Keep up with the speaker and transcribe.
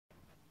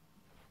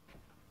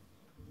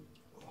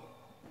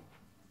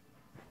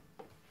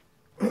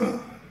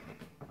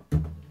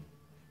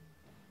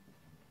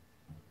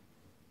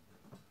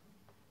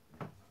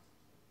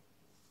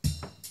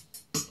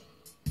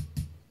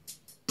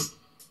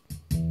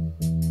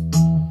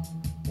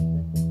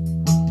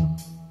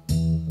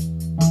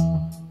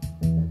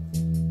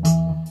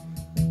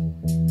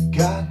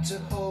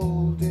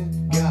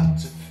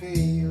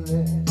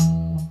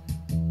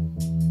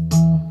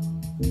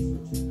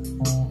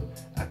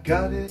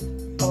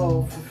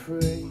all for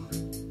free.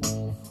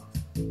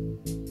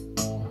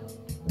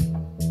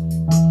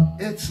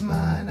 It's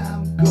mine,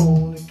 I'm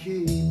gonna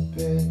keep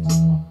it.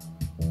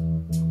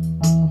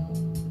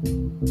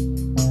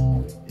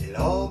 It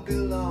all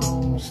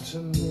belongs to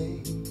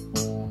me.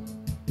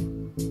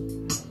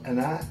 And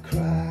I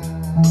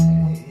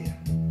cry,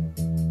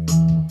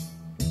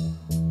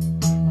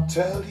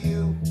 tell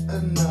you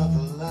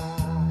another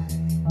lie.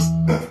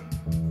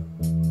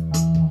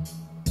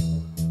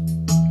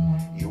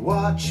 You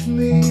watch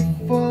me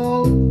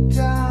fall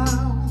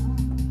down,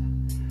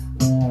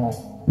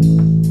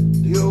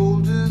 the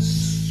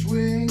oldest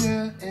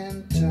swinger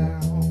in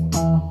town.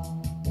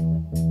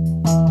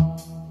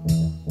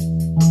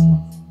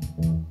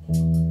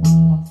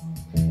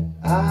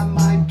 I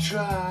might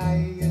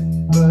try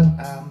it, but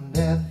I'm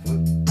never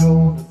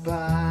gonna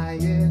buy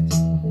it.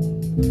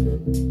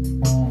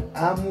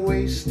 I'm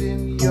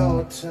wasting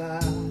your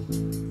time.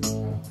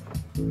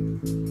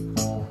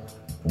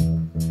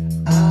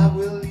 I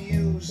will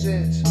use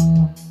it,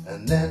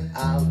 and then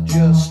I'll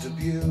just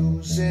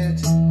abuse it.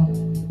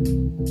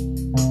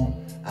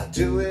 I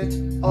do it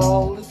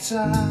all the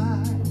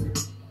time.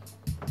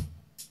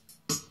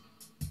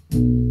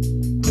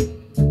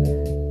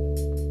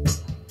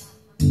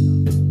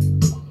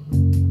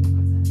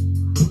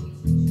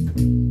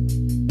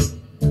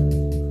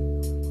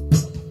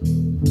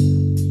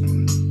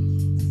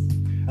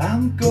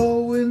 I'm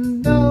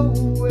going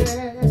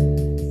nowhere,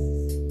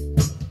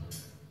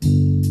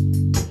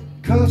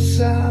 'cause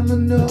I'm a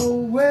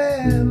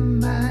nowhere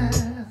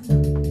man.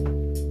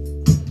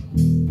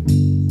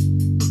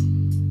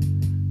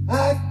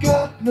 I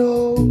got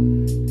no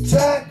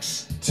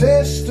tax,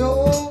 test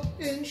or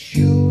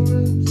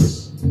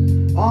insurance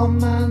on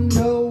my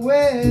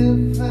nowhere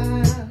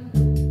van.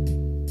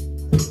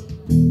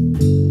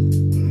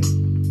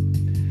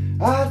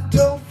 I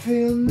don't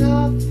feel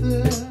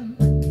nothing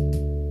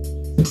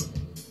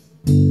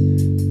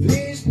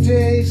these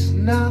days,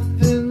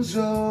 nothing's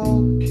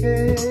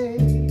okay.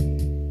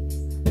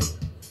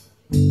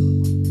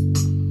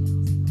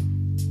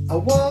 I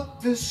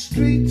walk the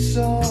streets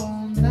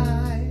all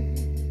night,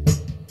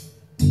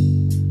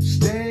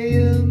 stay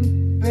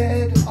in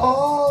bed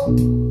all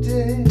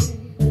day.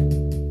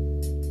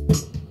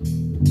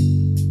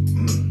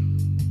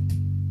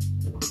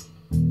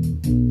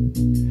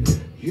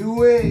 You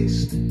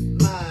waste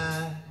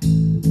my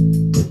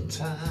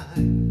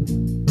time.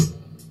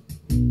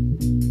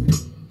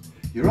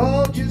 You're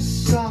all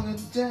just song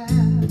and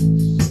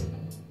dance.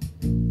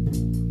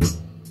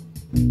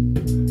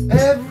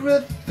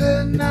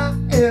 Everything I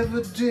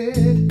ever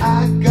did,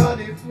 I got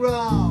it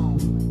wrong.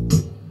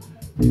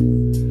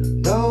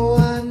 No,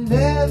 I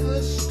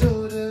never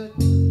stood a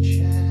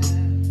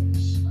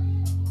chance.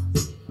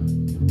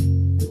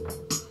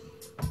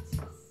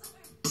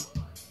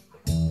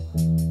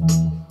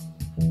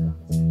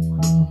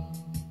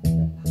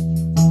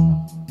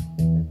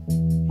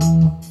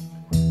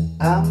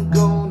 I'm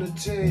gonna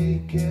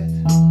take it,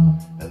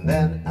 and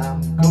then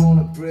I'm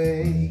gonna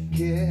break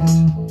it,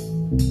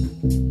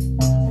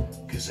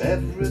 'cause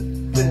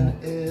everything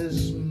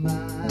is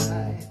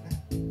mine.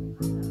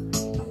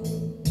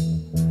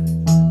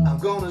 I'm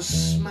gonna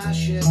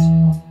smash it,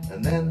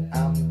 and then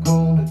I'm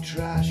gonna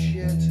trash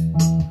it.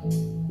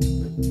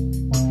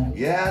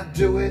 Yeah, I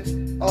do it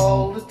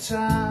all the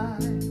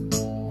time,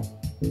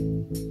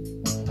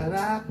 and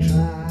I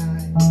try.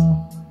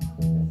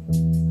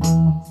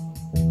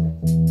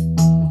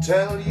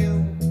 Tell you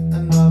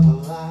another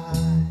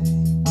lie.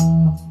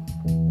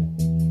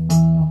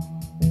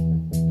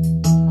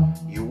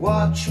 You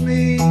watch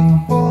me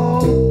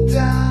fall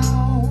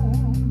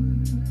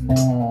down,